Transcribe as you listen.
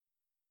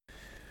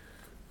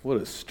What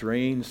a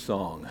strange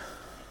song.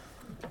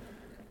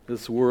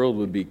 This world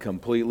would be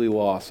completely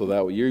lost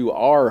without you. You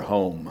are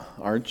home,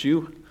 aren't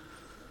you?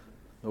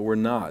 But we're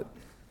not.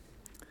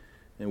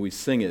 And we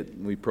sing it,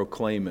 and we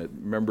proclaim it.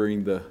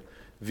 Remembering the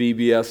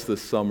VBS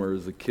this summer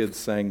as the kids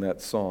sang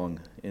that song.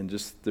 And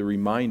just the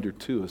reminder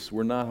to us,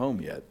 we're not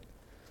home yet.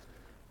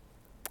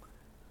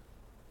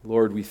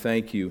 Lord, we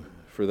thank you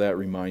for that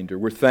reminder.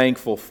 We're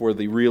thankful for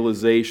the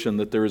realization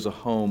that there is a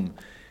home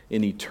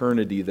in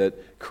eternity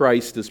that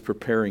Christ is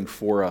preparing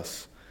for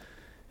us.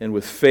 And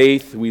with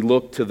faith, we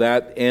look to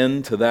that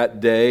end, to that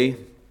day,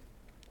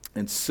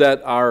 and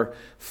set our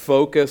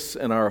focus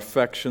and our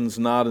affections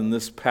not in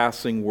this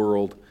passing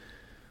world,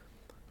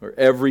 where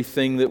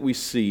everything that we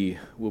see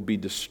will be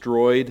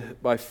destroyed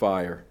by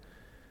fire,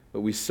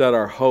 but we set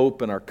our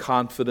hope and our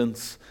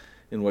confidence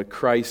in what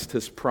Christ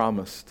has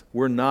promised.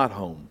 We're not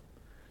home,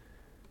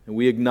 and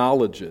we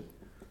acknowledge it.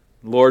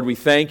 Lord, we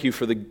thank you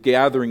for the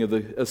gathering of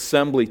the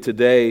assembly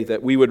today,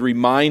 that we would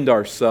remind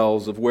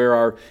ourselves of where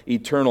our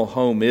eternal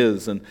home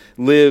is and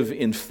live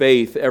in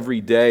faith every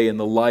day in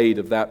the light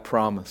of that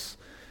promise.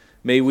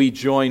 May we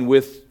join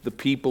with the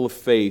people of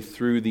faith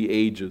through the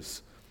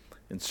ages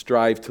and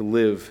strive to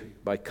live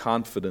by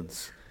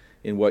confidence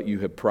in what you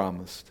have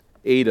promised.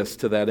 Aid us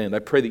to that end. I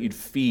pray that you'd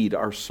feed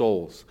our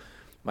souls.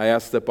 I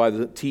ask that by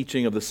the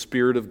teaching of the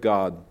Spirit of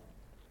God,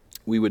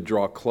 we would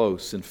draw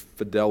close in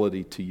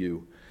fidelity to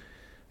you.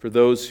 For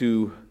those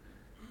who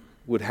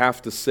would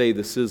have to say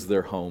this is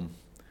their home,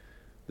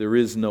 there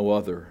is no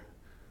other.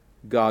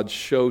 God,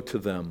 show to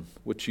them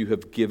what you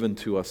have given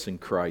to us in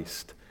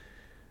Christ.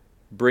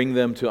 Bring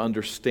them to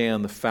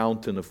understand the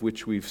fountain of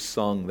which we've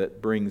sung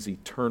that brings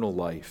eternal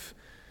life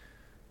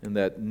and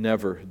that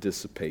never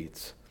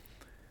dissipates.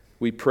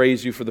 We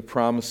praise you for the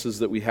promises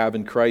that we have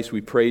in Christ. We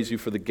praise you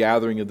for the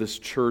gathering of this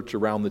church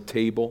around the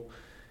table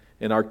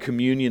and our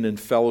communion and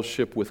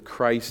fellowship with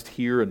Christ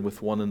here and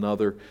with one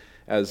another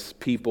as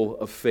people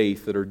of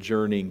faith that are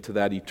journeying to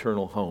that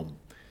eternal home.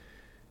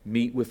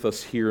 Meet with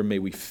us here, and may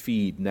we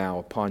feed now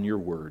upon your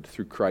word.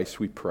 Through Christ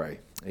we pray.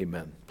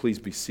 Amen. Please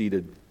be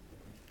seated.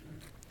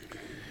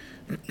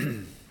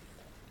 In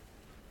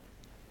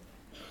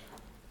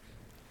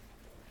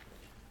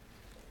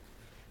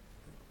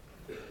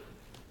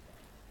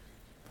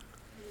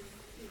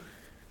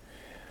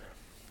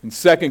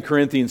 2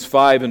 Corinthians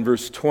 5 and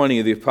verse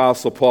 20, the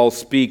Apostle Paul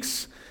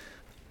speaks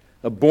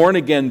of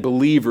born-again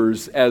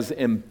believers as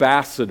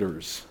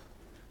ambassadors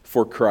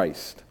for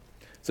Christ.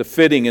 It's a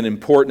fitting and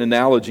important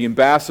analogy.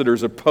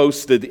 Ambassadors are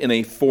posted in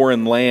a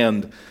foreign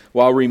land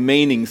while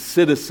remaining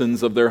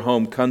citizens of their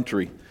home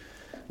country.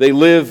 They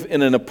live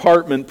in an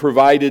apartment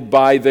provided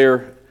by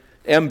their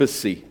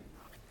embassy.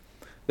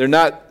 They're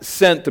not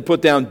sent to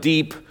put down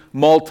deep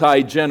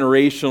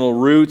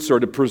multi-generational roots or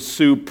to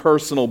pursue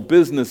personal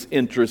business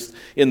interests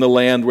in the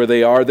land where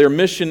they are. Their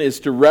mission is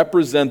to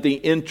represent the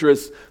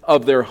interests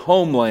of their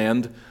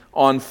homeland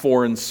on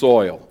foreign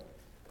soil.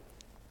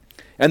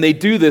 And they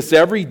do this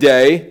every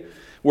day,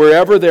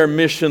 wherever their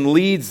mission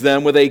leads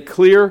them, with a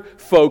clear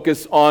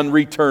focus on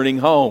returning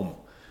home.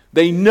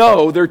 They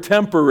know they're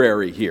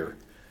temporary here.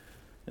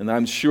 And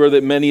I'm sure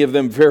that many of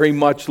them very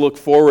much look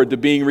forward to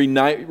being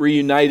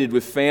reunited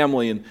with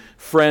family and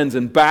friends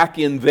and back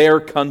in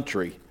their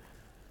country.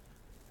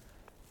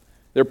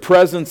 Their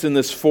presence in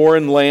this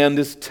foreign land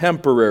is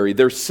temporary.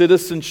 Their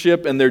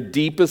citizenship and their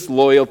deepest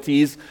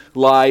loyalties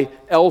lie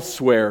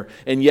elsewhere.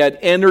 And yet,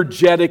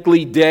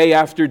 energetically, day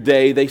after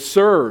day, they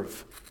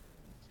serve.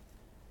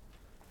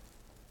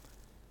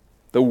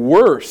 The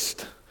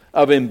worst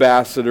of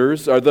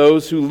ambassadors are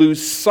those who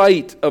lose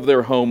sight of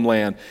their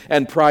homeland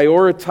and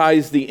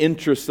prioritize the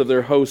interests of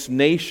their host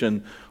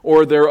nation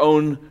or their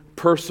own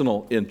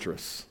personal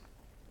interests.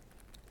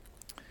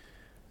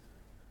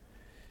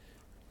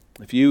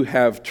 If you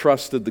have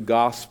trusted the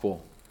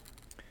gospel,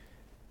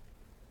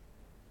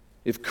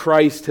 if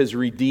Christ has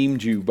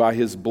redeemed you by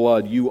his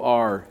blood, you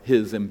are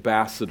his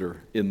ambassador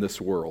in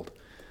this world.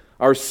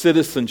 Our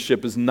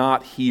citizenship is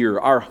not here.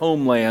 Our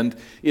homeland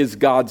is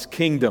God's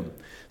kingdom.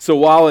 So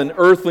while an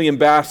earthly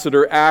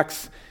ambassador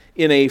acts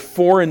in a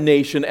foreign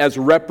nation as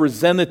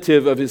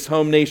representative of his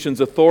home nation's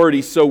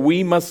authority, so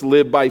we must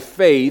live by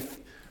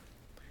faith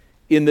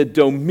in the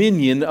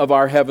dominion of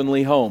our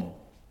heavenly home.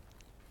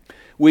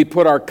 We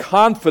put our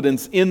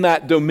confidence in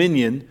that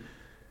dominion.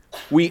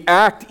 We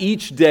act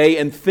each day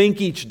and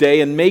think each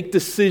day and make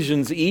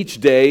decisions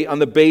each day on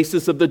the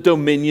basis of the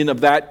dominion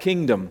of that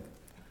kingdom.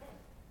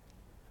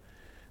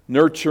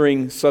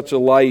 Nurturing such a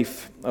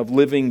life of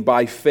living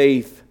by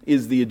faith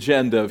is the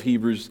agenda of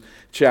Hebrews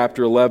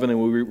chapter 11,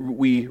 and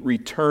we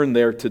return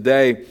there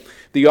today.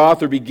 The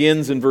author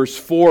begins in verse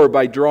 4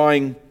 by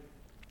drawing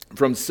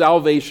from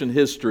salvation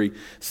history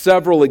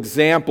several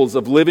examples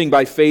of living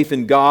by faith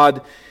in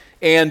God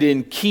and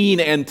in keen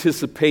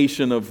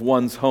anticipation of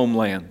one's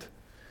homeland.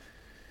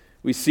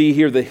 We see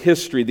here the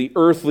history, the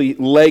earthly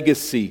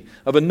legacy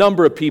of a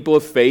number of people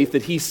of faith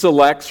that he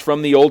selects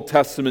from the Old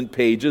Testament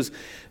pages.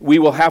 We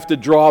will have to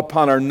draw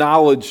upon our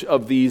knowledge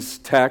of these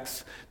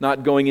texts,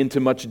 not going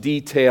into much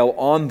detail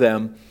on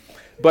them.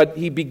 But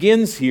he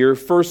begins here,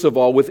 first of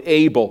all, with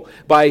Abel.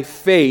 By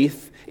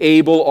faith,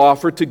 Abel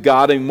offered to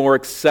God a more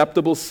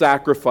acceptable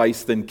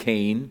sacrifice than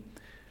Cain,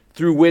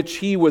 through which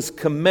he was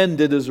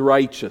commended as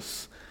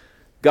righteous.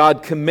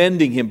 God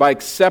commending him by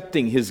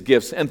accepting his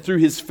gifts, and through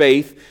his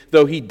faith,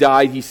 though he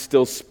died, he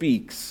still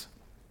speaks.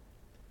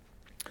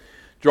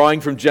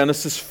 Drawing from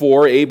Genesis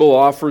 4, Abel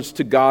offers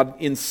to God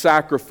in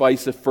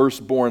sacrifice a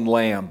firstborn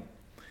lamb.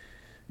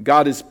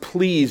 God is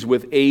pleased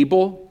with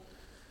Abel,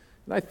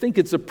 and I think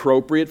it's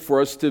appropriate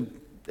for us to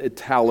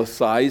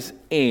italicize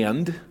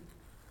 "and"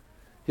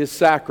 his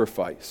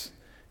sacrifice.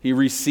 He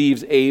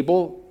receives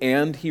Abel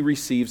and he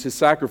receives his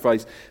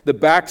sacrifice. The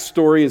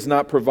backstory is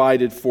not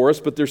provided for us,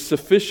 but there's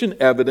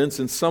sufficient evidence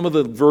in some of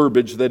the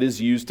verbiage that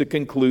is used to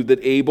conclude that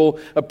Abel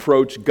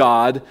approached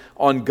God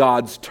on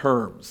God's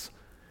terms.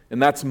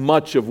 And that's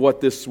much of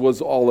what this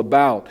was all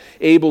about.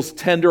 Abel's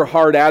tender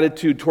heart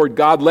attitude toward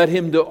God led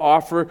him to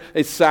offer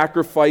a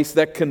sacrifice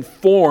that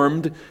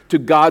conformed to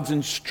God's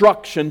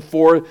instruction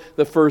for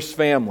the first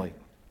family.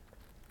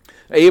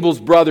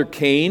 Abel's brother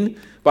Cain,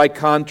 by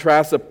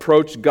contrast,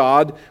 approached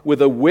God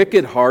with a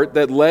wicked heart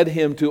that led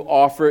him to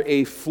offer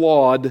a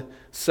flawed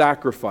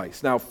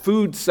sacrifice. Now,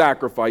 food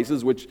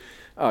sacrifices, which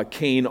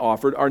Cain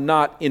offered, are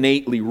not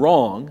innately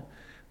wrong.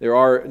 There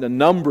are a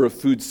number of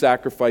food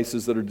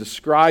sacrifices that are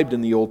described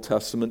in the Old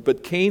Testament,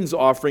 but Cain's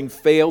offering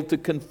failed to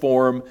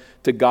conform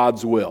to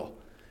God's will.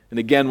 And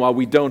again, while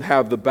we don't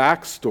have the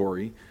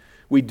backstory,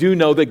 we do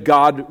know that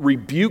God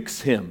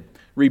rebukes him,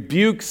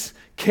 rebukes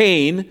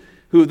Cain,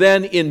 who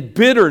then in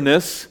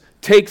bitterness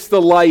takes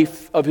the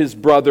life of his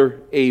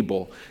brother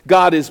Abel.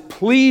 God is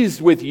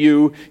pleased with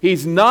you.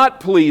 He's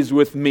not pleased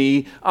with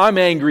me. I'm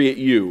angry at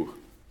you.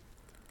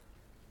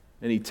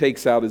 And he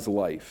takes out his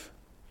life.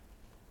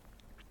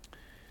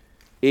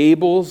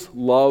 Abel's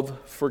love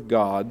for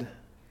God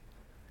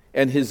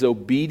and his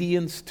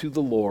obedience to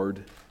the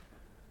Lord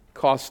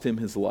cost him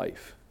his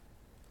life.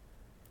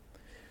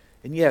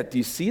 And yet, do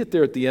you see it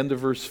there at the end of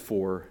verse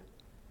 4?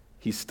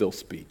 He still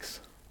speaks.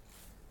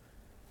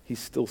 He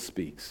still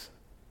speaks.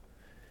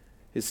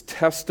 His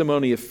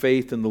testimony of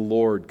faith in the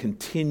Lord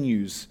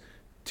continues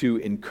to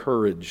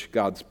encourage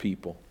God's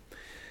people.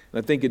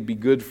 And I think it'd be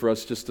good for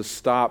us just to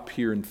stop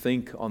here and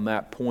think on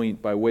that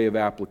point by way of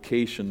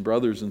application.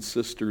 Brothers and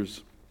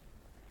sisters,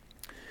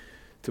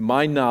 to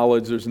my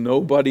knowledge, there's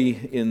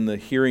nobody in the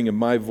hearing of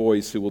my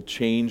voice who will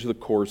change the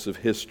course of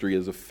history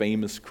as a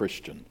famous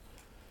Christian.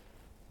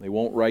 They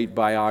won't write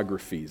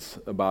biographies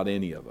about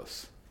any of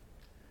us.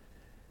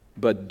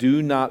 But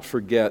do not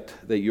forget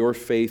that your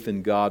faith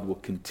in God will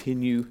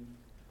continue.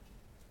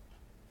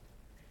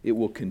 It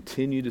will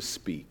continue to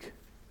speak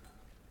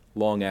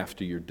long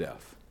after your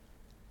death.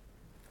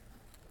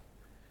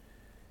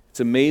 It's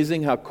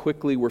amazing how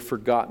quickly we're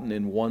forgotten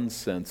in one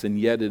sense, and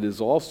yet it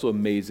is also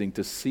amazing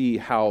to see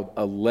how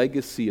a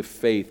legacy of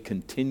faith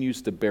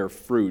continues to bear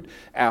fruit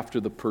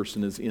after the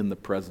person is in the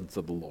presence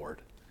of the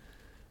Lord.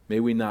 May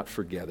we not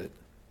forget it.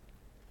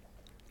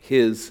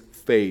 His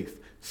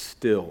faith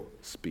still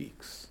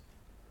speaks.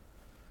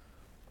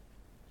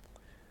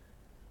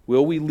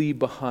 Will we leave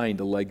behind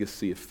a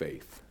legacy of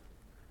faith?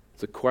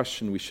 It's a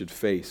question we should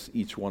face,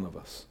 each one of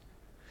us.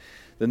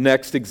 The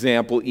next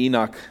example,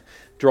 Enoch.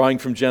 Drawing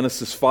from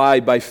Genesis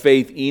 5, by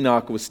faith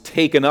Enoch was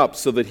taken up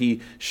so that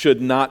he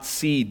should not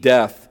see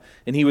death.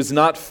 And he was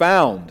not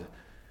found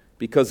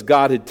because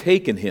God had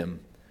taken him.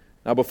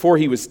 Now before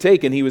he was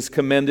taken, he was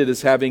commended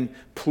as having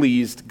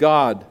pleased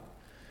God.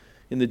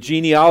 In the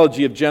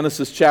genealogy of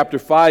Genesis chapter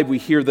 5, we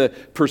hear the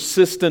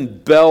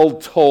persistent bell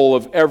toll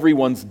of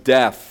everyone's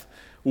death.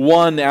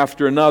 One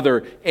after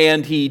another,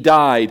 and he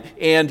died,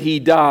 and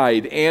he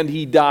died, and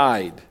he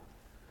died.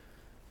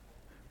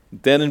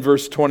 Then in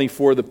verse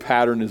 24, the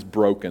pattern is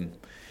broken.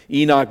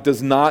 Enoch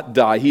does not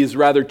die. He is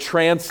rather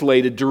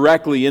translated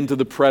directly into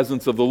the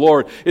presence of the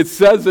Lord. It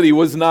says that he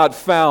was not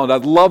found.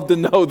 I'd love to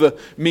know the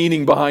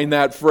meaning behind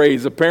that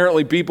phrase.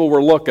 Apparently people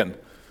were looking.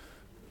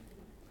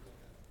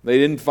 They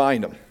didn't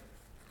find him.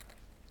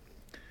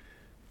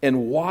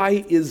 And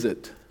why is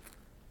it?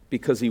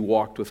 Because he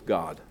walked with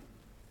God.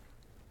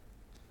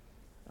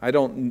 I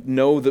don't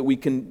know that we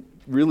can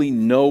really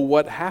know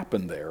what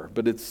happened there,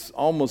 but it's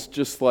almost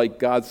just like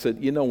God said,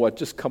 you know what,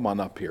 just come on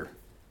up here.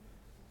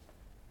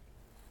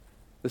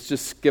 Let's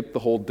just skip the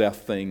whole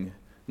death thing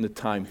and the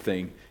time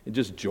thing and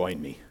just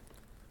join me.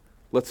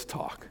 Let's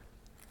talk.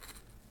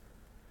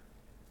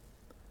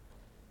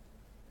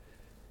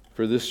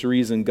 For this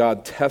reason,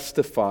 God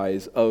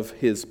testifies of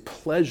his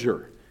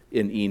pleasure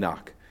in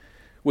Enoch,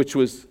 which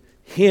was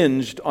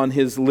hinged on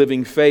his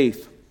living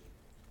faith.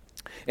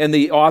 And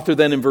the author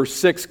then in verse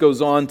 6 goes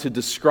on to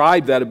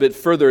describe that a bit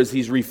further as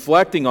he's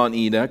reflecting on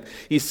Enoch.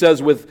 He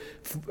says,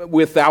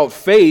 without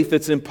faith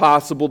it's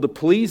impossible to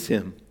please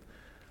him.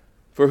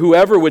 For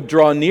whoever would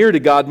draw near to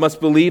God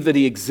must believe that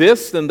he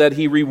exists and that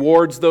he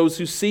rewards those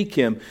who seek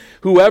him.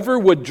 Whoever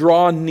would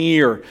draw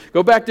near.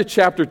 Go back to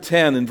chapter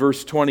 10 and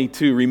verse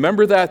 22.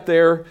 Remember that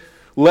there?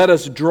 Let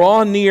us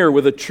draw near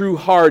with a true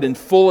heart and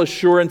full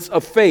assurance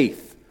of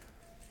faith.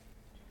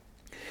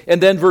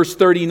 And then verse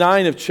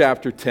 39 of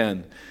chapter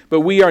 10.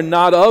 But we are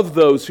not of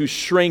those who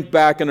shrink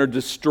back and are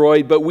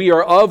destroyed, but we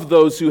are of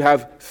those who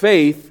have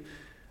faith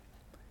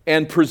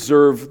and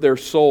preserve their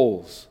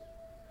souls.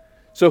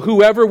 So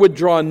whoever would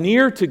draw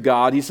near to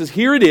God, he says,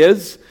 here it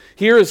is.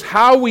 Here is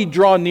how we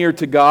draw near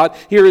to God.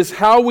 Here is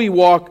how we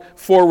walk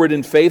forward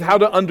in faith, how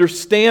to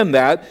understand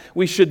that.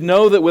 We should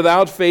know that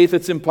without faith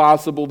it's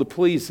impossible to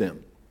please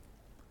Him.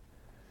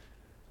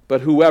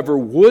 But whoever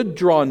would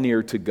draw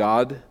near to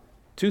God,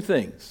 two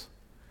things.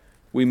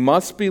 We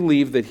must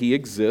believe that He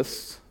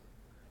exists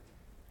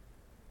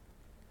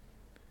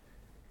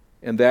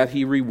and that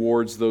He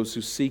rewards those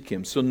who seek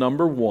Him. So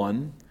number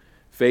one,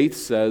 faith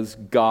says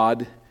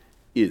God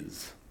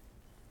is.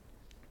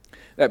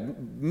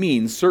 That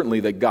means certainly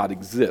that God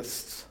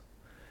exists.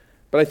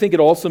 But I think it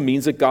also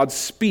means that God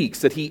speaks,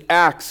 that He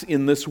acts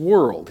in this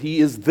world. He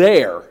is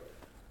there.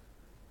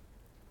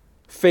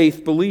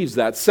 Faith believes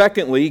that.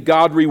 Secondly,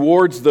 God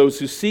rewards those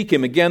who seek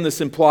Him. Again,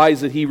 this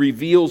implies that He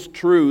reveals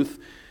truth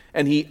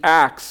and He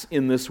acts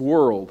in this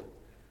world.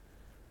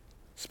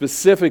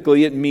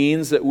 Specifically, it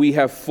means that we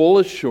have full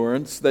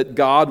assurance that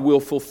God will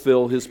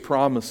fulfill His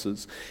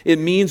promises. It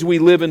means we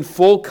live in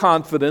full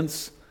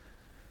confidence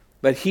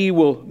that He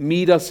will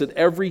meet us at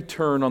every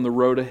turn on the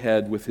road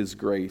ahead with His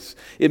grace.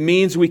 It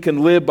means we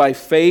can live by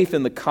faith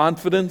in the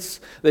confidence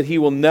that He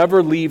will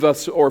never leave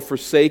us or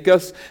forsake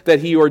us, that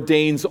He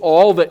ordains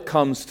all that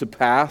comes to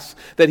pass,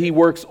 that He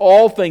works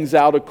all things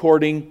out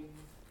according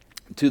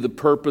to the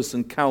purpose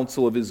and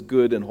counsel of His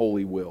good and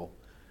holy will,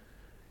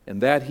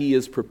 and that He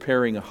is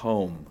preparing a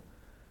home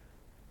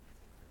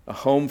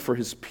for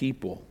His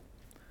people,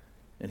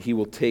 and He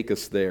will take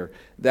us there,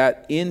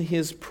 that in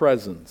His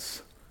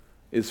presence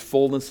is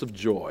fullness of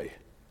joy,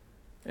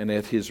 and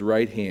at His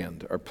right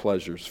hand are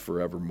pleasures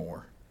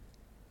forevermore.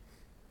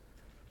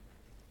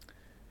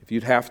 If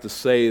you'd have to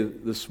say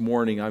this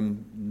morning,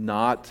 I'm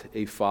not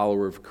a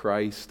follower of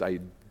Christ, I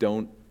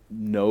don't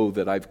know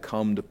that I've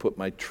come to put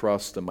my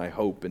trust and my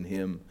hope in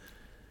Him,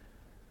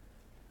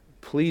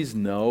 please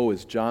know,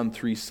 as John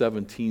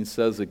 3:17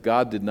 says, that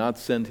God did not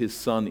send His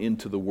Son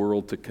into the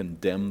world to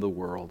condemn the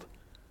world,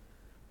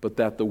 but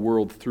that the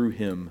world through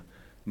Him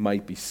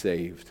might be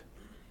saved.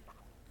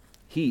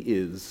 He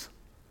is.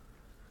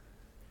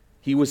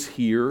 He was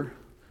here.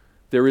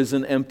 There is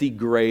an empty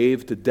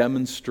grave to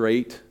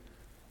demonstrate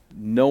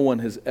no one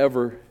has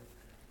ever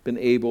been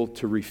able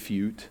to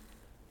refute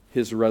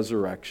His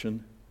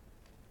resurrection.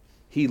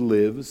 He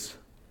lives,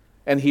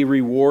 and He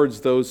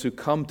rewards those who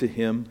come to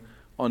Him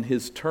on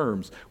His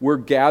terms. We're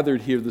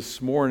gathered here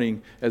this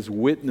morning as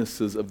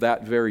witnesses of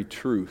that very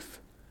truth.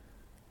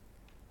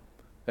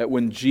 That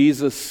when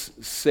Jesus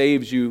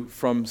saves you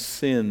from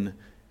sin,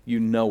 you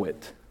know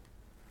it.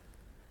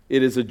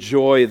 It is a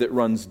joy that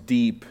runs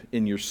deep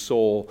in your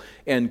soul.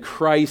 And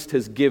Christ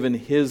has given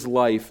His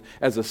life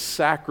as a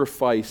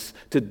sacrifice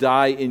to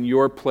die in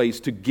your place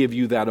to give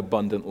you that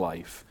abundant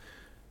life,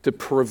 to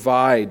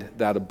provide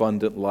that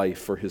abundant life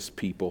for His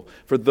people,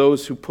 for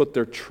those who put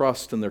their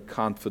trust and their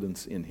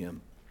confidence in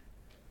Him.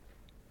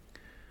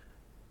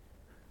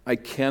 I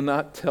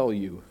cannot tell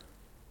you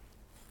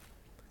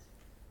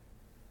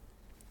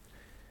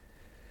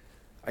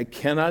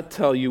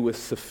with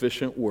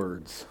sufficient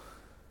words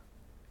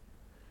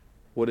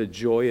what a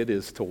joy it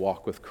is to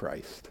walk with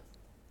Christ.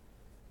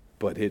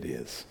 But it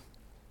is.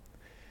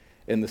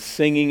 And the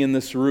singing in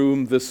this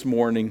room this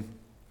morning,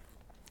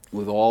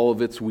 with all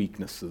of its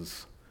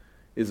weaknesses,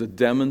 is a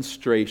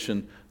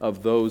demonstration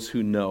of those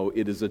who know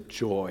it is a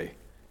joy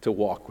to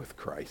walk with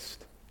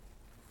Christ.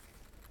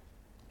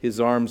 His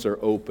arms are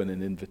open,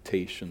 an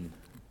invitation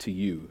to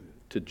you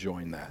to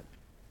join that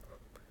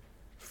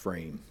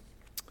frame.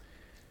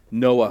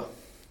 Noah,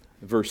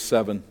 verse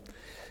 7.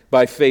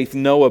 By faith,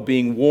 Noah,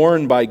 being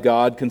warned by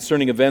God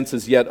concerning events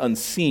as yet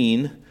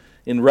unseen,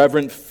 in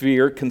reverent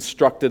fear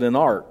constructed an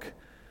ark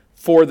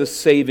for the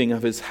saving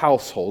of his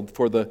household,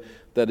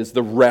 that is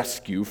the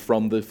rescue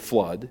from the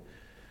flood.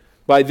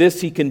 By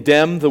this he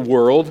condemned the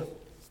world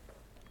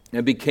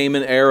and became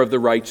an heir of the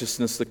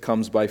righteousness that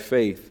comes by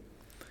faith.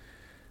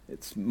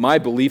 It's my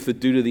belief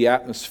that due to the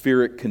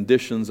atmospheric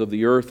conditions of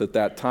the earth at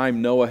that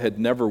time, Noah had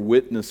never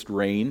witnessed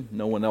rain.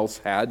 No one else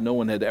had. No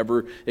one had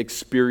ever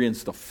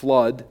experienced a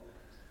flood.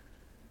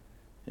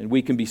 And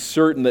we can be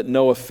certain that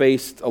Noah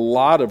faced a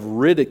lot of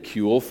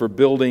ridicule for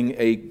building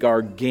a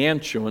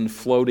gargantuan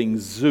floating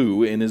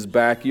zoo in his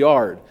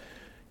backyard,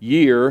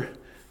 year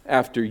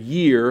after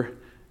year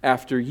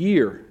after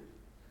year.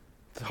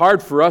 It's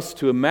hard for us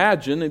to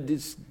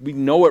imagine. We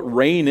know what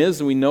rain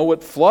is and we know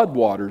what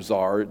floodwaters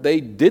are.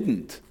 They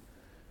didn't.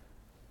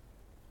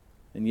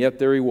 And yet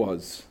there he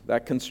was,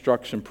 that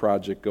construction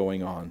project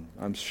going on.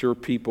 I'm sure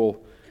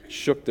people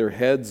shook their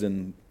heads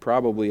and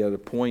probably at a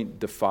point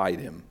defied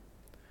him.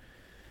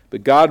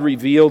 But God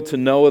revealed to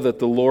Noah that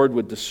the Lord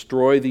would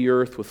destroy the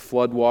earth with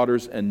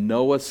floodwaters, and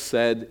Noah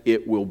said,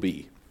 "It will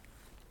be."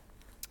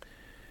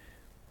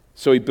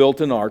 So he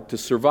built an ark to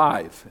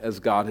survive, as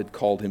God had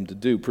called him to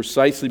do.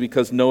 Precisely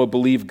because Noah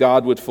believed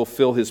God would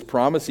fulfill his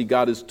promise, he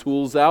got his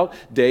tools out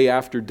day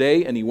after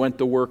day, and he went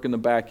to work in the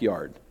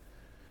backyard.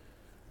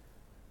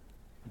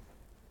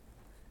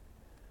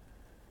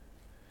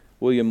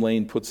 William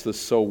Lane puts this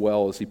so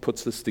well as he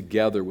puts this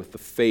together with the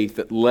faith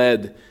that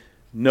led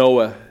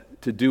Noah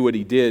to do what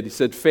he did. He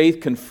said, faith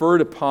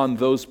conferred upon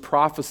those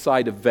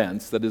prophesied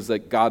events, that is,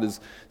 that God is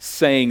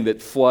saying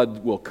that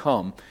flood will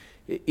come.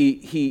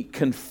 He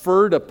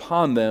conferred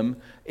upon them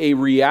a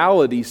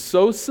reality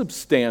so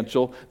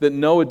substantial that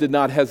Noah did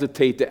not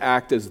hesitate to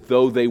act as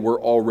though they were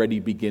already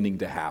beginning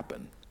to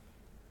happen.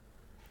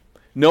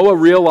 Noah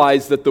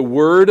realized that the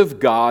Word of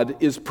God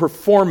is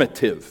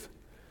performative.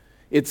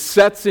 It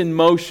sets in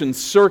motion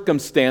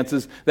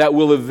circumstances that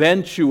will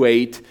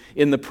eventuate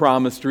in the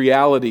promised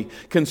reality.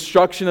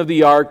 Construction of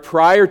the ark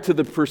prior to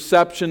the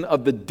perception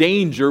of the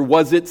danger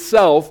was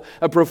itself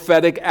a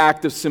prophetic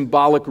act of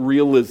symbolic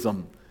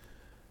realism,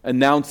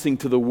 announcing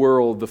to the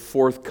world the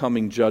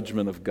forthcoming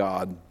judgment of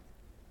God.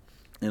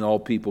 And all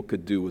people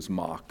could do was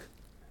mock.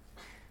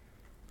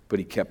 But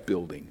he kept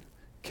building,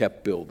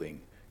 kept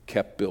building,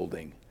 kept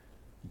building.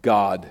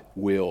 God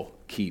will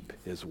keep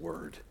His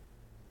word.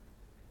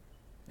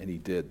 And He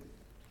did.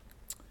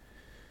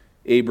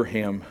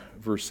 Abraham,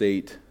 verse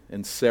 8,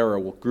 and Sarah,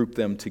 will group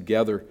them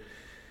together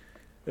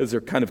as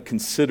they're kind of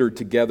considered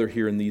together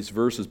here in these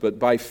verses. But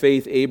by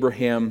faith,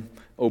 Abraham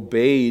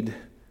obeyed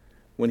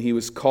when he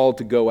was called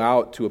to go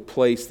out to a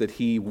place that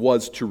he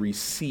was to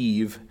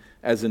receive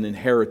as an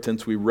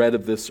inheritance. We read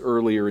of this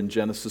earlier in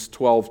Genesis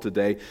 12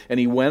 today. And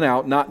he went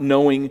out not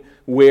knowing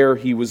where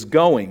he was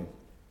going,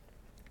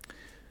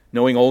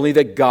 knowing only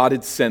that God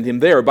had sent him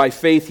there. By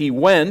faith he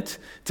went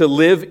to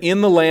live in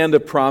the land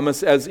of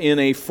promise as in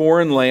a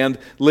foreign land,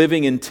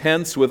 living in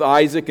tents with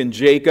Isaac and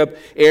Jacob,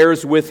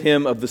 heirs with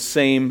him of the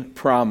same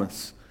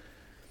promise.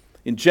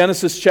 In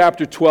Genesis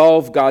chapter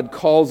 12, God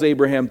calls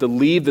Abraham to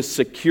leave the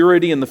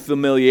security and the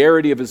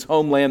familiarity of his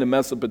homeland in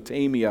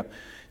Mesopotamia,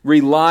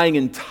 relying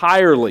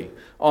entirely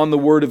on the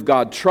Word of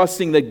God,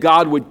 trusting that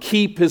God would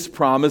keep His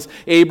promise.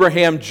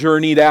 Abraham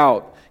journeyed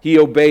out. He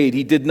obeyed.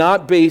 He did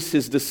not base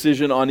his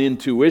decision on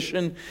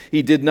intuition.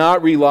 He did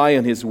not rely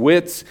on his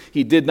wits.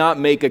 He did not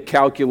make a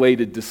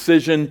calculated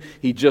decision.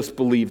 He just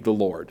believed the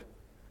Lord.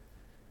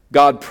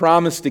 God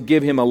promised to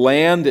give him a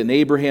land, and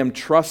Abraham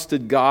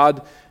trusted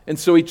God, and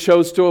so he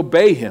chose to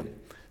obey Him,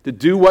 to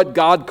do what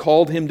God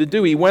called him to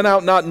do. He went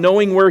out not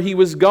knowing where he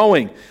was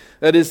going.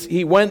 That is,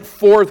 he went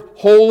forth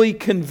wholly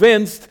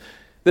convinced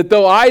that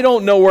though I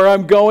don't know where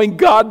I'm going,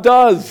 God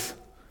does.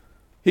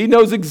 He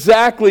knows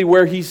exactly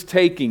where He's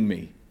taking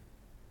me.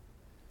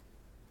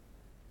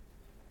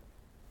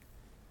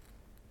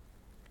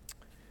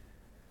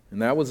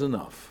 And that was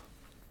enough.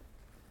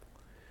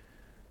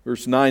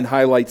 Verse 9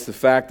 highlights the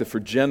fact that for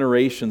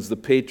generations the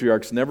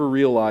patriarchs never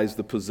realized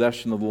the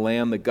possession of the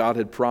land that God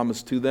had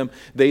promised to them.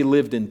 They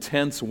lived in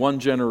tents one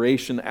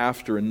generation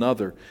after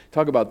another.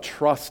 Talk about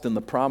trust in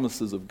the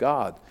promises of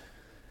God.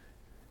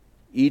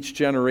 Each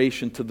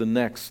generation to the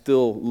next,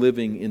 still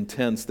living in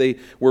tents. They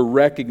were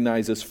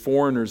recognized as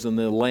foreigners in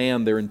the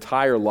land their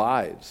entire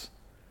lives.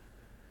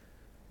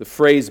 The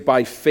phrase,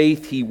 by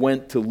faith he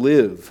went to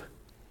live,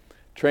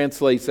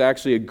 translates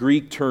actually a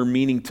Greek term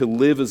meaning to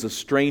live as a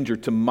stranger,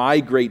 to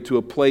migrate to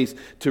a place,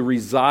 to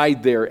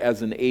reside there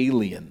as an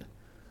alien.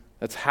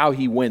 That's how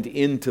he went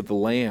into the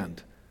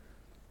land.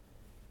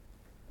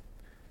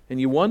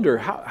 And you wonder,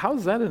 how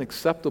is that an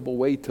acceptable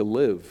way to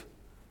live?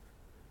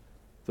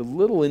 The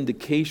little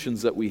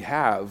indications that we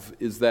have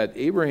is that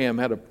Abraham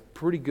had a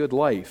pretty good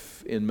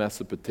life in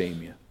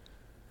Mesopotamia.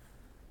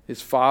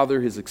 His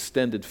father, his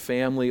extended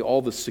family,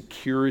 all the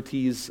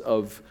securities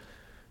of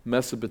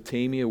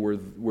Mesopotamia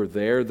were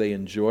there. They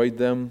enjoyed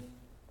them.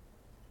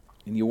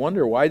 And you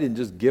wonder why he didn't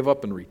just give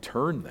up and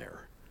return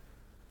there.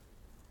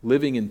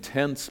 Living in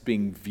tents,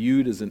 being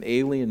viewed as an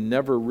alien,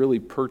 never really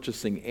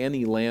purchasing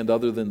any land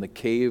other than the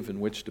cave in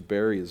which to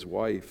bury his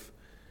wife.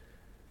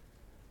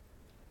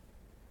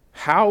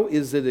 How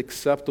is it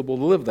acceptable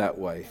to live that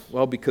way?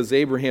 Well, because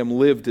Abraham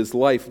lived his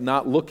life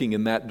not looking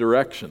in that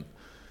direction,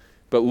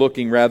 but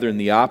looking rather in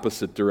the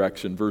opposite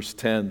direction. Verse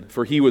 10,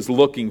 for he was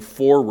looking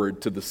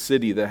forward to the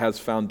city that has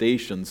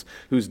foundations,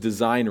 whose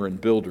designer and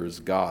builder is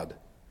God.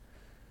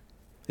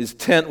 His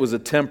tent was a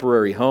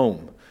temporary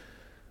home.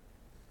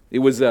 It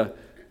was a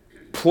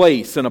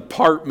place, an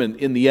apartment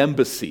in the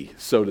embassy,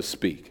 so to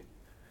speak.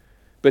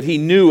 But he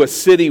knew a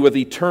city with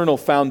eternal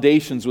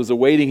foundations was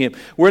awaiting him.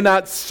 We're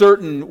not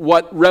certain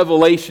what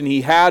revelation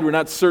he had. We're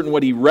not certain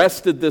what he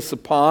rested this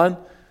upon.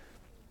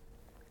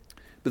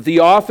 But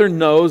the author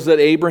knows that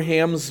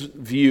Abraham's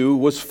view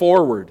was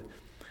forward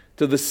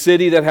to the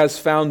city that has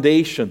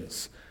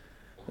foundations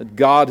that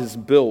God has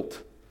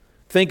built.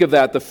 Think of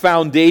that, the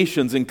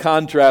foundations in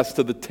contrast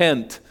to the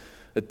tent.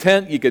 A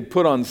tent you could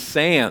put on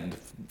sand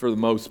for the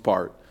most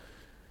part.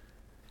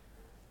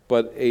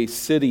 But a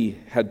city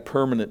had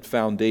permanent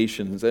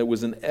foundations. It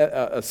was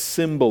a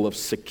symbol of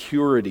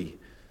security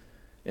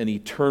and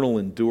eternal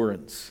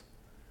endurance.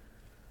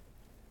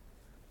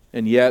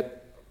 And yet,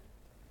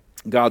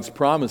 God's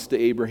promise to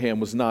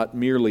Abraham was not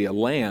merely a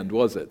land,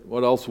 was it?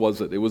 What else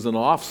was it? It was an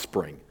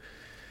offspring,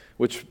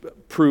 which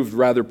proved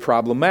rather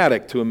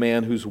problematic to a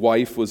man whose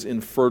wife was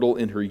infertile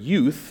in her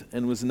youth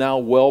and was now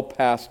well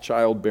past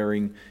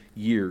childbearing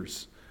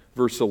years.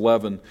 Verse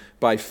 11,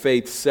 by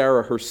faith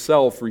Sarah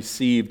herself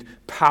received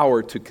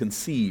power to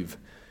conceive,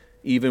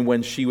 even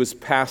when she was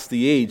past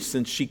the age,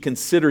 since she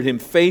considered him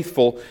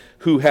faithful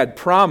who had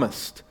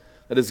promised.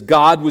 That is,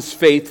 God was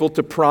faithful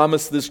to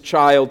promise this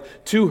child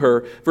to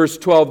her. Verse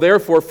 12,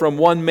 therefore from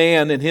one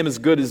man, and him as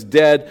good as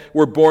dead,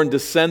 were born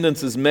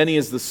descendants as many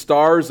as the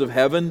stars of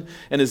heaven,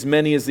 and as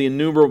many as the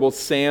innumerable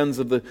sands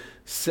of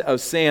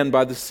sand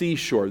by the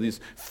seashore. These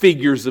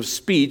figures of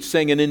speech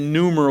saying an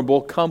innumerable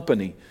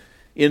company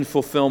in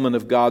fulfillment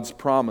of God's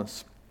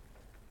promise.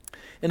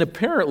 And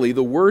apparently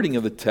the wording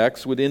of the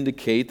text would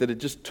indicate that it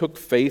just took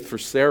faith for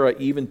Sarah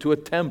even to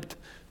attempt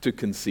to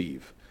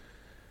conceive.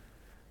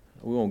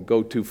 We won't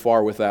go too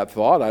far with that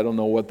thought. I don't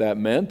know what that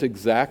meant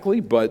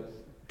exactly, but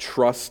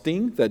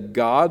trusting that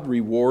God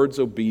rewards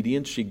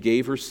obedience, she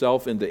gave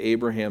herself into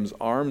Abraham's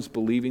arms,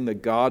 believing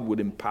that God would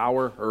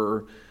empower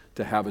her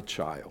to have a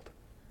child.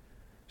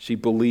 She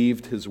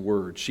believed his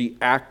word. She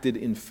acted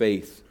in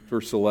faith,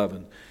 verse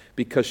 11,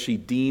 because she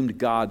deemed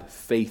God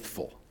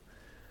faithful.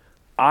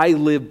 I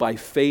live by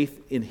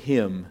faith in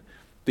him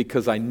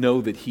because I know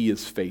that he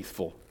is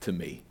faithful to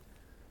me.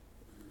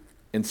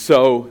 And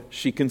so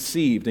she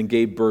conceived and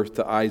gave birth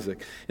to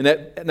Isaac.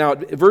 Now,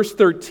 verse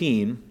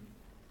 13,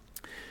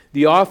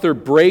 the author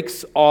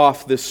breaks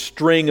off this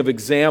string of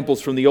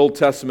examples from the Old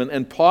Testament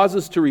and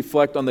pauses to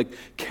reflect on the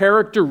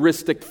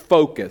characteristic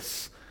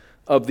focus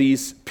of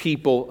these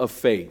people of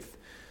faith.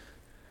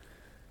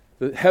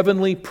 The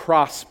heavenly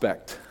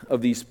prospect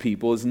of these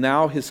people is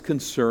now his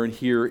concern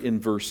here in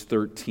verse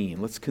 13.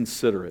 Let's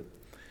consider it.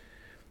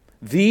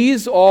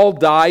 These all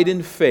died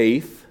in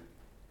faith,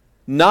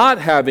 not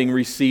having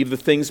received the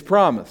things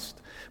promised,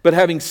 but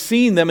having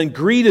seen them and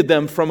greeted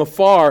them from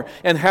afar,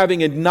 and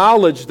having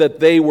acknowledged that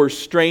they were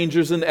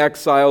strangers and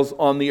exiles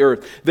on the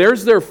earth.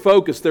 There's their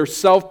focus, their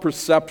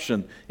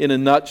self-perception in a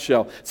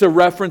nutshell. It's a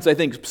reference, I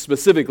think,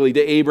 specifically to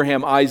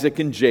Abraham, Isaac,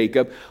 and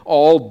Jacob.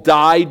 All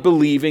died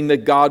believing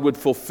that God would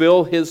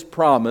fulfill his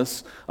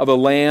promise of a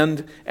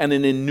land and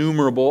an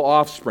innumerable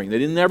offspring. They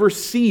didn't ever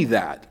see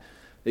that.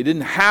 They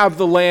didn't have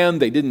the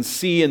land. They didn't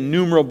see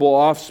innumerable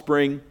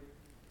offspring.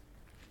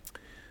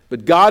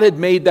 But God had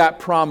made that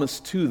promise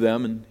to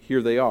them, and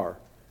here they are,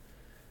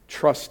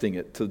 trusting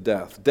it to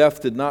death.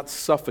 Death did not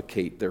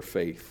suffocate their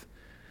faith.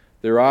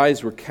 Their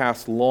eyes were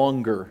cast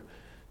longer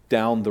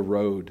down the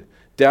road.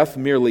 Death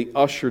merely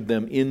ushered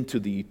them into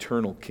the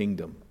eternal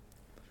kingdom.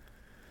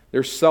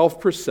 Their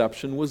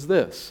self-perception was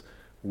this: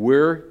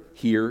 we're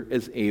here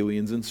as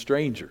aliens and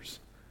strangers.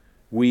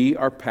 We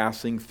are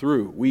passing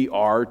through. We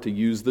are, to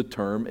use the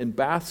term,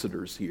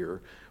 ambassadors here.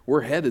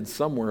 We're headed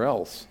somewhere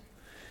else.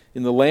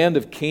 In the land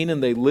of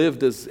Canaan, they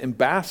lived as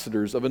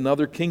ambassadors of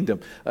another kingdom,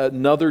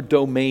 another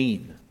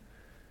domain.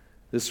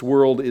 This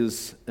world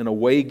is an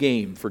away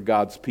game for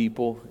God's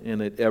people,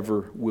 and it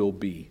ever will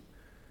be.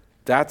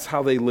 That's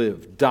how they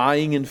lived,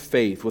 dying in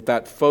faith with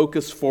that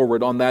focus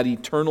forward on that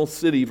eternal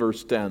city,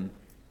 verse 10.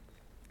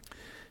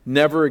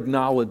 Never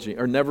acknowledging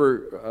or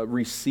never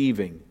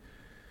receiving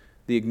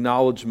the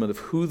acknowledgement of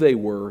who they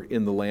were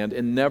in the land,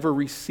 and never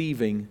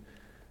receiving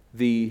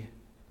the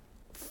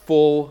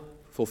full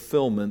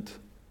fulfillment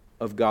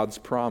of God's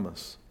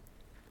promise.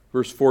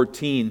 Verse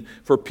 14,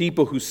 for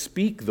people who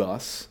speak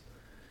thus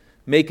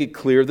make it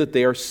clear that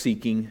they are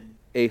seeking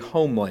a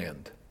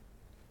homeland.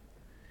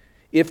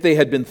 If they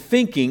had been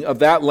thinking of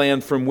that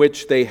land from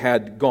which they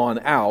had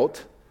gone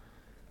out,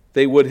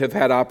 they would have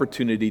had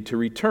opportunity to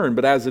return.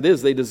 But as it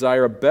is, they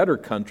desire a better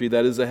country,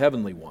 that is a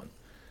heavenly one.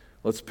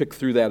 Let's pick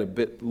through that a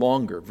bit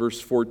longer. Verse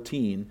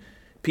 14,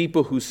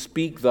 people who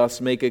speak thus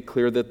make it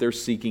clear that they're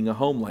seeking a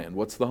homeland.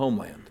 What's the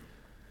homeland?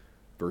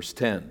 Verse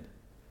 10,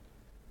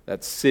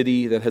 that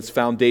city that has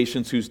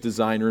foundations, whose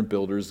designer and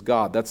builder is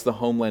God. That's the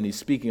homeland he's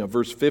speaking of.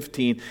 Verse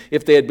 15,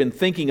 if they had been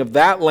thinking of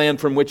that land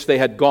from which they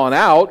had gone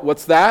out,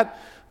 what's that?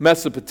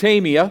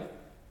 Mesopotamia.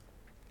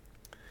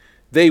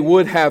 They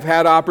would have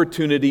had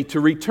opportunity to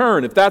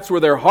return. If that's where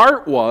their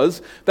heart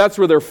was, that's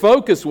where their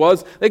focus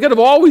was, they could have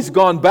always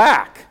gone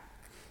back.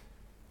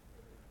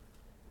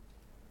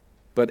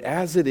 But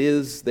as it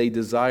is, they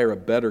desire a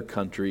better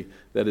country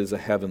that is a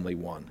heavenly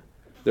one.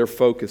 Their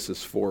focus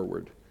is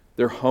forward.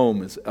 Their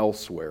home is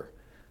elsewhere.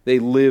 They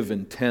live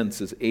in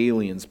tents as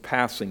aliens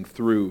passing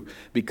through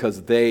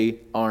because they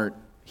aren't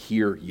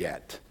here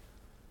yet.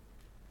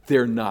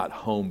 They're not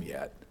home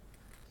yet.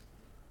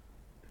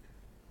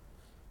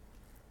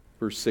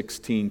 Verse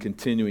 16,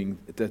 continuing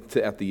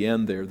at the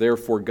end there,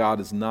 therefore God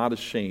is not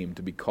ashamed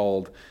to be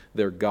called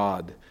their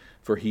God,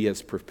 for he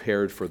has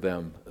prepared for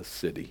them a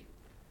city.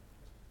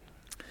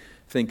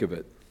 Think of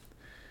it.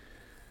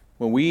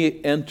 When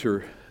we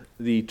enter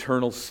the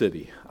eternal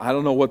city, I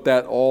don't know what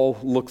that all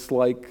looks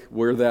like,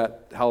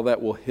 how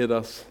that will hit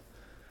us.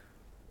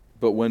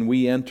 But when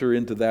we enter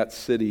into that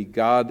city,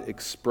 God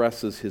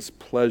expresses his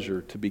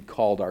pleasure to be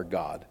called our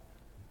God.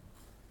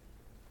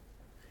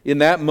 In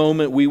that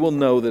moment, we will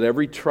know that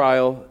every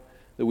trial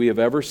that we have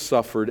ever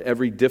suffered,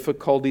 every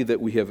difficulty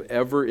that we have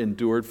ever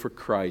endured for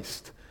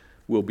Christ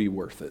will be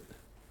worth it.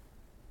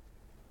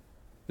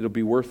 It'll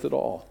be worth it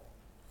all.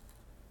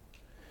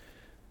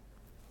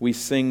 we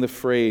sing the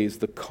phrase,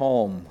 the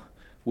calm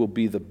will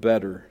be the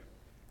better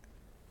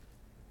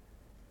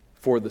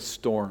for the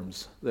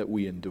storms that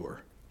we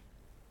endure.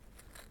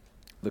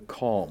 The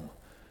calm,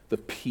 the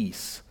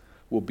peace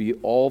will be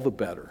all the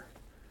better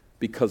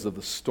because of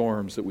the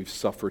storms that we've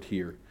suffered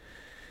here.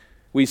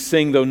 We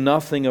sing, though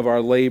nothing of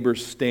our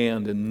labors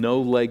stand and no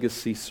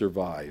legacy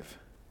survive,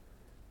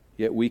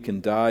 yet we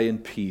can die in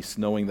peace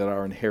knowing that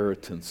our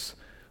inheritance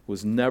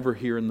was never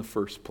here in the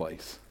first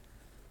place.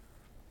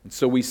 And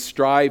so we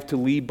strive to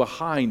leave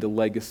behind a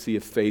legacy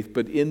of faith,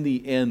 but in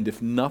the end, if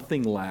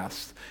nothing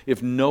lasts,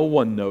 if no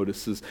one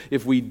notices,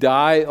 if we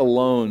die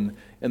alone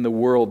and the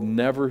world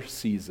never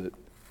sees it,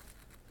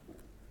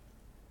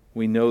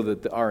 we know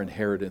that our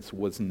inheritance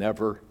was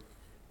never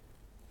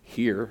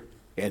here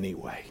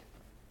anyway.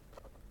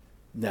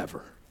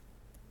 Never.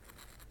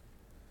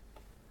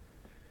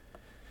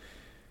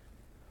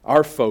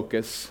 Our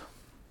focus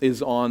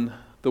is on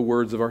the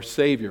words of our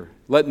Savior.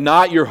 Let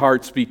not your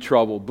hearts be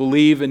troubled.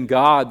 Believe in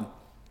God.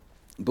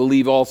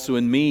 Believe also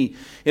in me.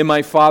 In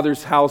my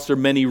Father's house are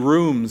many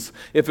rooms.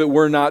 If it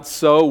were not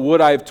so,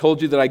 would I have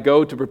told you that I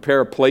go to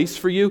prepare a place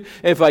for you?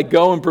 And if I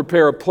go and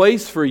prepare a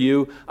place for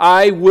you,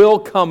 I will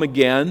come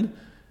again,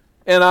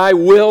 and I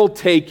will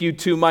take you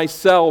to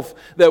myself,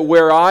 that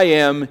where I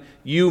am,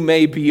 you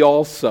may be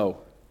also.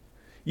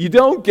 You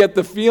don't get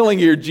the feeling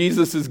here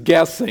Jesus is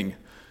guessing.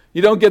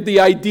 You don't get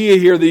the idea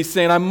here that he's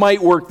saying, I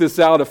might work this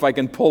out if I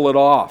can pull it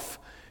off.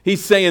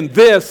 He's saying,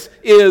 this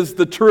is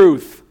the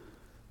truth.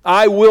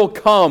 I will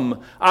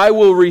come. I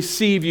will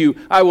receive you.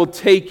 I will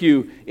take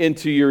you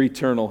into your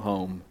eternal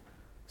home.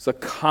 It's a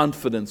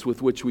confidence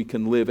with which we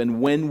can live.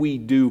 And when we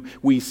do,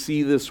 we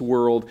see this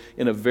world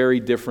in a very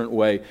different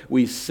way.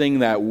 We sing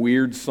that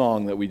weird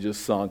song that we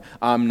just sung,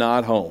 I'm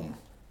not home.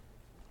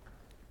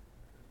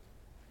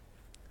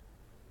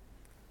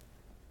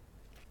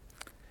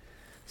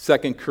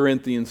 2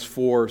 Corinthians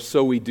 4,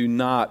 so we do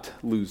not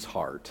lose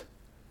heart.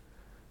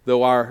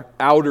 Though our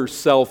outer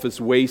self is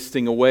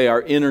wasting away,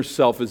 our inner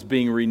self is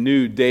being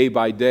renewed day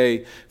by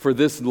day. For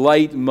this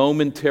light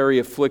momentary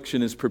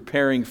affliction is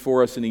preparing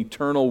for us an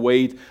eternal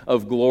weight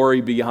of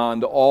glory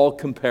beyond all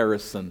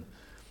comparison,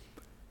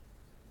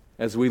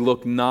 as we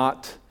look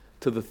not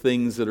to the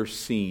things that are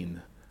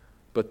seen,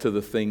 but to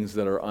the things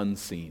that are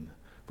unseen.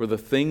 For the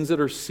things that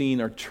are seen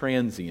are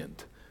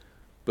transient,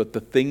 but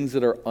the things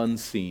that are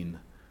unseen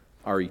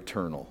are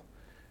eternal.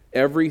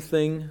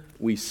 Everything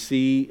we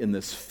see in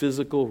this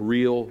physical,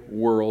 real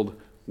world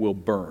will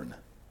burn.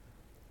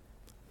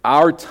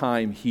 Our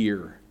time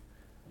here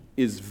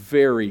is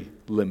very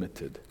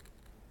limited,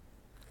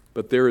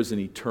 but there is an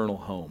eternal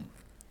home.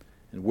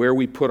 And where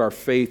we put our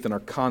faith and our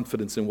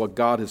confidence in what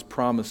God has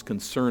promised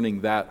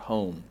concerning that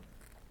home,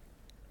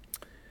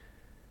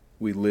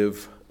 we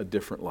live a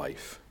different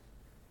life.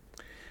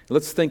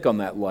 Let's think on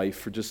that life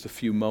for just a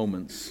few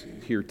moments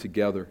here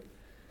together.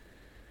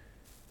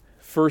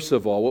 First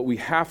of all, what we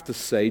have to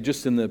say,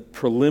 just in the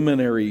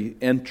preliminary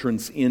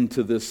entrance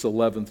into this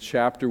 11th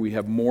chapter, we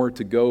have more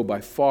to go by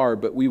far,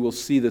 but we will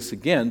see this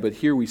again, but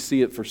here we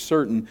see it for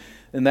certain,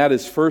 and that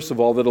is, first of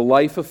all, that a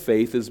life of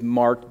faith is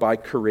marked by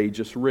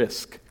courageous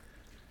risk.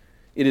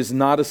 It is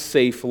not a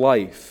safe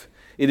life.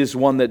 It is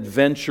one that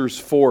ventures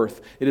forth.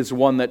 It is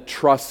one that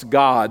trusts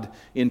God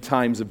in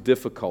times of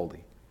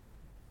difficulty.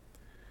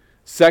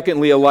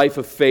 Secondly, a life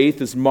of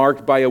faith is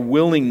marked by a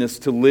willingness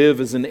to live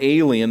as an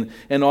alien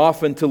and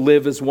often to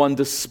live as one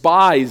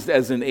despised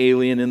as an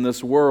alien in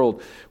this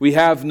world. We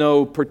have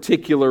no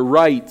particular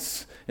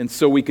rights, and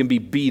so we can be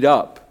beat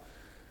up.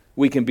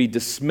 We can be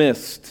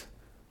dismissed.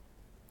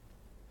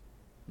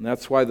 And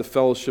that's why the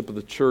fellowship of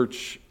the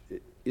church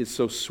is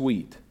so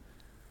sweet.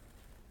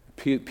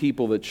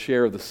 People that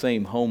share the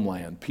same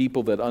homeland,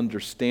 people that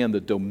understand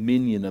the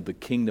dominion of the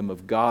kingdom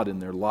of God in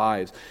their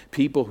lives,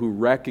 people who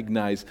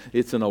recognize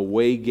it's an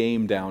away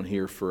game down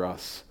here for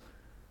us,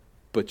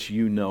 but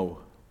you know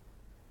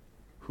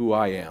who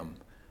I am,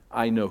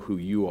 I know who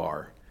you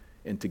are,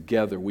 and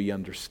together we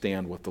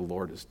understand what the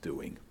Lord is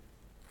doing.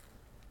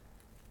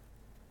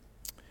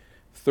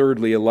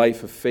 Thirdly, a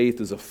life of faith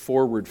is a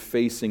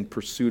forward-facing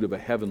pursuit of a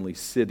heavenly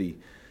city.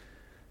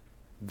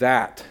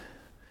 That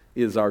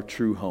is our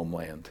true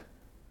homeland.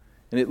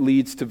 And it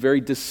leads to very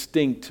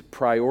distinct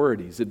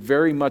priorities. It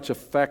very much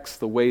affects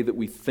the way that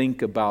we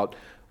think about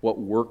what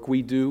work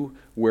we do,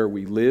 where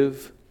we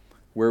live,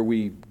 where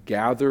we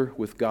gather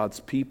with God's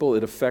people.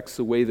 It affects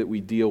the way that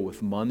we deal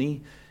with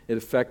money. It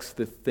affects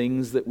the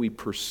things that we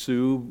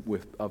pursue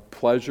of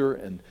pleasure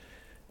and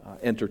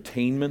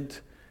entertainment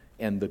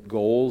and the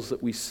goals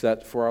that we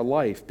set for our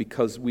life,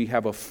 because we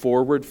have a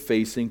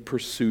forward-facing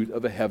pursuit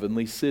of a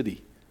heavenly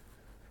city.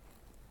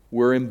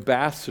 We're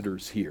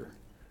ambassadors here.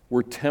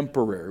 We're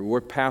temporary.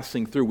 We're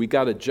passing through. We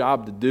got a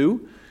job to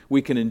do.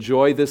 We can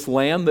enjoy this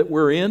land that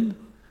we're in,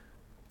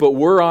 but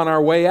we're on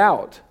our way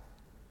out.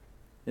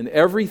 And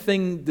every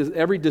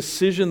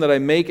decision that I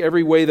make,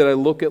 every way that I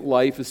look at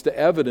life is to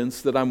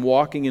evidence that I'm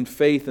walking in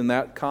faith and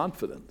that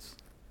confidence.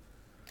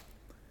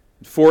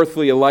 And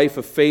fourthly, a life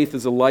of faith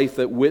is a life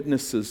that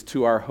witnesses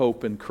to our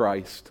hope in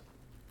Christ.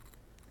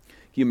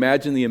 you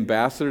imagine the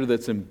ambassador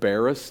that's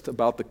embarrassed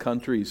about the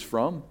country he's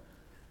from,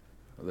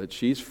 that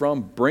she's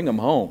from? Bring them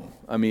home.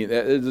 I mean,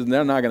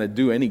 they're not going to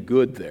do any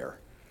good there.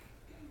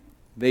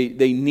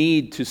 They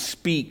need to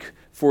speak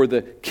for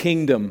the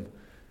kingdom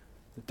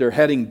that they're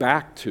heading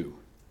back to.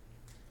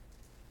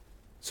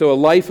 So a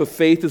life of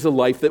faith is a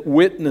life that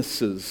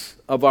witnesses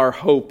of our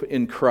hope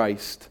in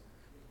Christ.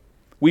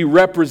 We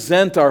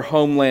represent our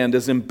homeland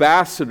as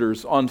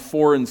ambassadors on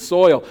foreign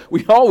soil.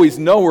 We always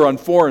know we're on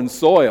foreign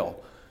soil.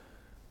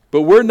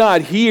 But we're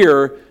not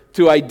here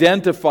to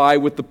identify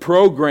with the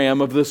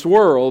program of this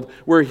world.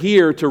 We're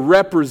here to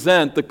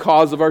represent the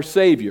cause of our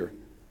Savior.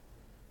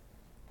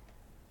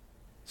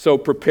 So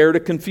prepare to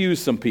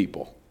confuse some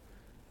people,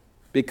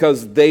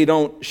 because they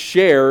don't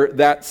share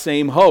that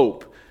same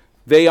hope.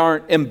 They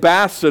aren't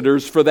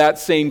ambassadors for that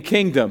same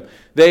kingdom.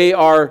 They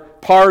are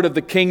part of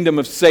the kingdom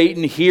of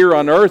Satan here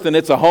on earth, and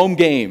it's a home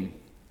game.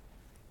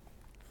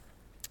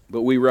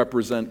 But we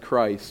represent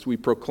Christ. We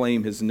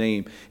proclaim His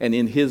name. And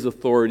in His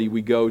authority,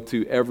 we go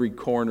to every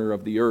corner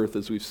of the earth,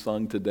 as we've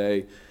sung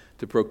today,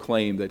 to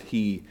proclaim that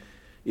He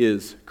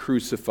is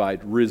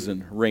crucified,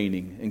 risen,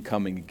 reigning, and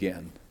coming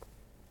again.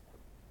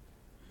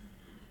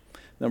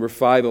 Number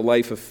 5, a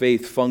life of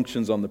faith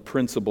functions on the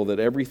principle that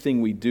everything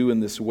we do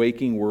in this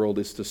waking world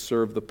is to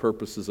serve the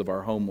purposes of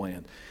our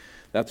homeland.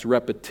 That's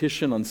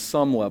repetition on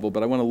some level,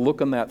 but I want to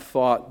look on that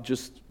thought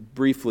just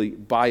briefly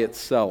by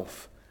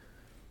itself.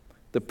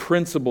 The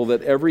principle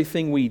that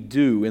everything we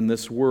do in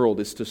this world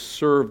is to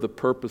serve the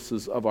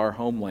purposes of our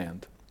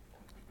homeland.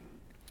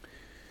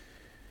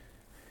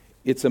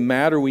 It's a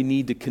matter we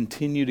need to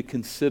continue to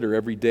consider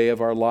every day of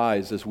our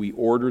lives as we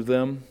order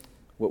them,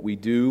 what we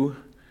do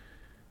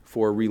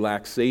for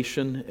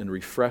relaxation and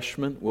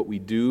refreshment, what we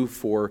do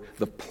for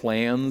the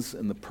plans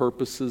and the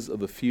purposes of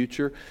the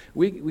future.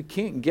 We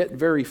can't get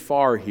very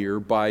far here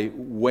by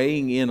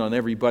weighing in on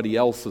everybody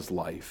else's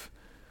life.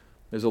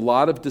 There's a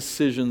lot of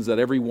decisions that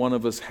every one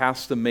of us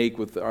has to make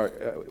with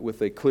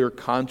a clear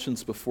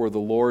conscience before the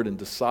Lord and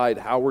decide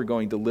how we're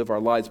going to live our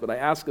lives. But I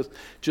ask us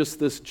just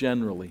this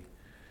generally.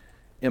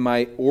 Am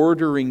I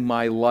ordering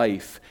my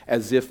life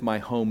as if my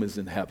home is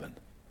in heaven?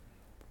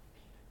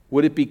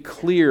 Would it be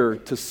clear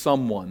to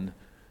someone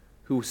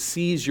who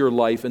sees your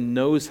life and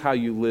knows how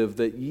you live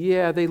that,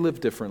 yeah, they live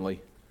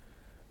differently?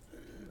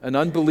 An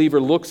unbeliever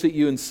looks at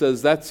you and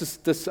says, "That's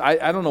just this.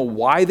 I don't know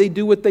why they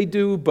do what they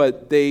do,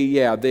 but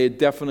they're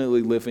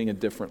definitely living a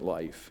different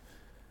life."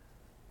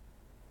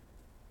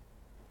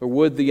 Or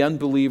would the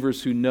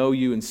unbelievers who know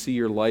you and see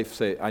your life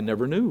say, "I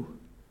never knew.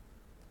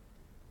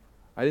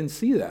 I didn't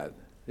see that.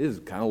 It is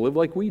kind of live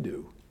like we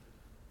do.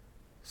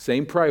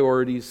 Same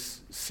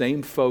priorities,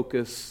 same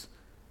focus,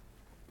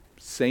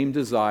 same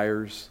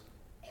desires."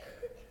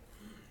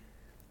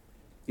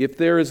 If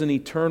there is an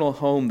eternal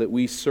home that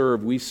we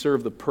serve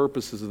the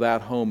purposes of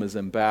that home as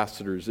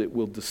ambassadors. It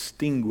will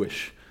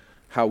distinguish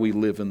how we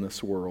live in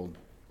this world.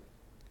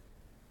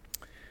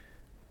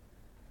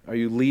 Are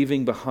you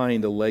leaving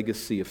behind a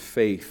legacy of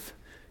faith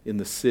in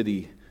the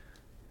city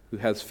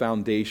whose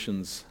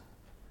foundations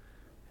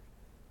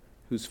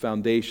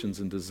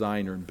and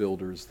designer and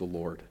builder is the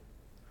Lord?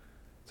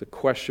 It's a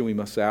question we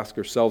must ask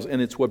ourselves, and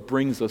it's what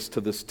brings us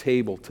to this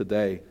table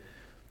today,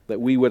 that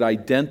we would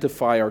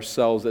identify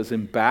ourselves as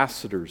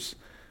ambassadors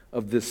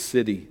of this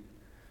city,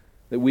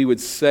 that we would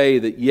say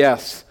that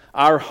yes,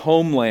 our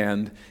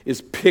homeland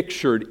is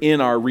pictured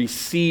in our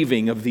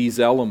receiving of these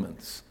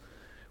elements.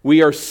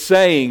 We are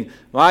saying,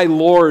 my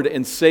Lord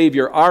and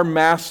Savior, our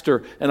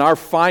Master and our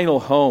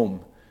final home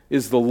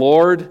is the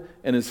Lord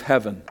and His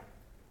heaven.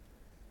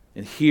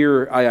 And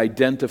here I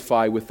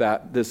identify with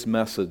this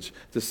message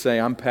to say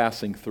I'm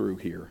passing through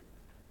here.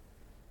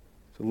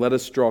 So let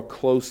us draw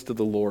close to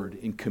the Lord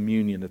in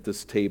communion at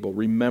this table,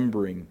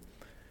 remembering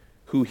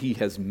who He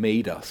has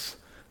made us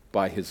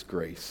by His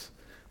grace.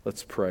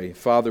 Let's pray.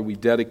 Father, we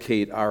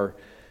dedicate our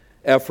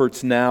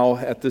efforts now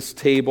at this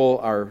table,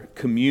 our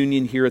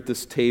communion here at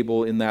this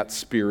table in that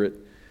spirit.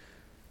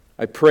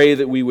 I pray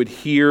that we would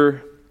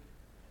hear,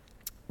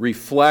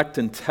 reflect,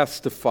 and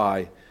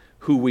testify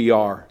who we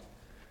are.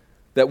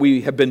 That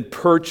we have been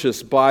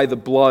purchased by the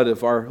blood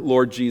of our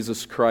Lord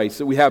Jesus Christ,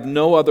 that we have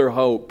no other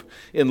hope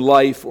in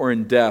life or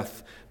in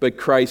death but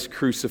Christ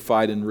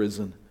crucified and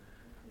risen.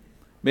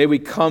 May we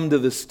come to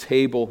this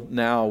table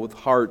now with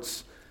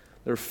hearts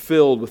that are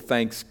filled with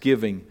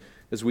thanksgiving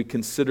as we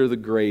consider the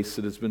grace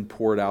that has been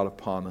poured out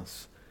upon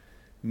us.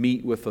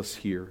 Meet with us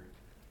here.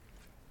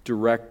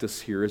 Direct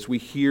us here. As we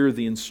hear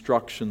the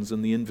instructions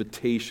and the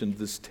invitation to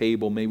this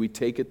table, may we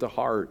take it to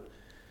heart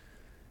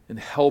and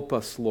help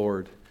us,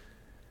 Lord,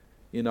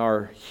 in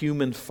our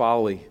human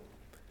folly,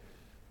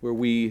 where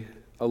we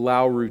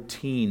allow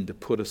routine to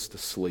put us to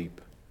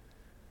sleep.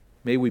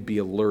 May we be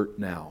alert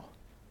now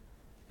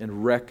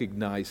and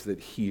recognize that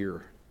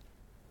here,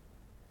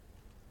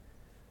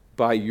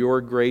 by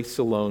your grace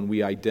alone,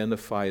 we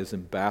identify as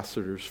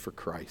ambassadors for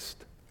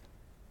Christ,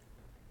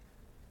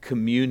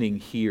 communing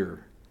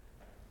here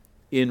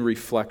in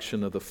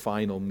reflection of the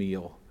final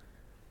meal,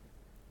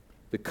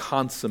 the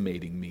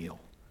consummating meal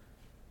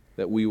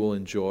that we will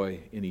enjoy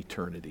in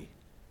eternity.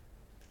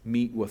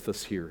 Meet with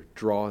us here.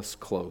 Draw us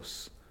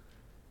close.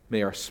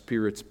 May our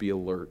spirits be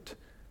alert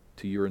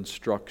to your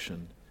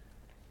instruction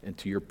and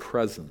to your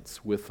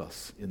presence with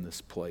us in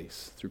this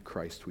place. Through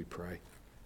Christ we pray.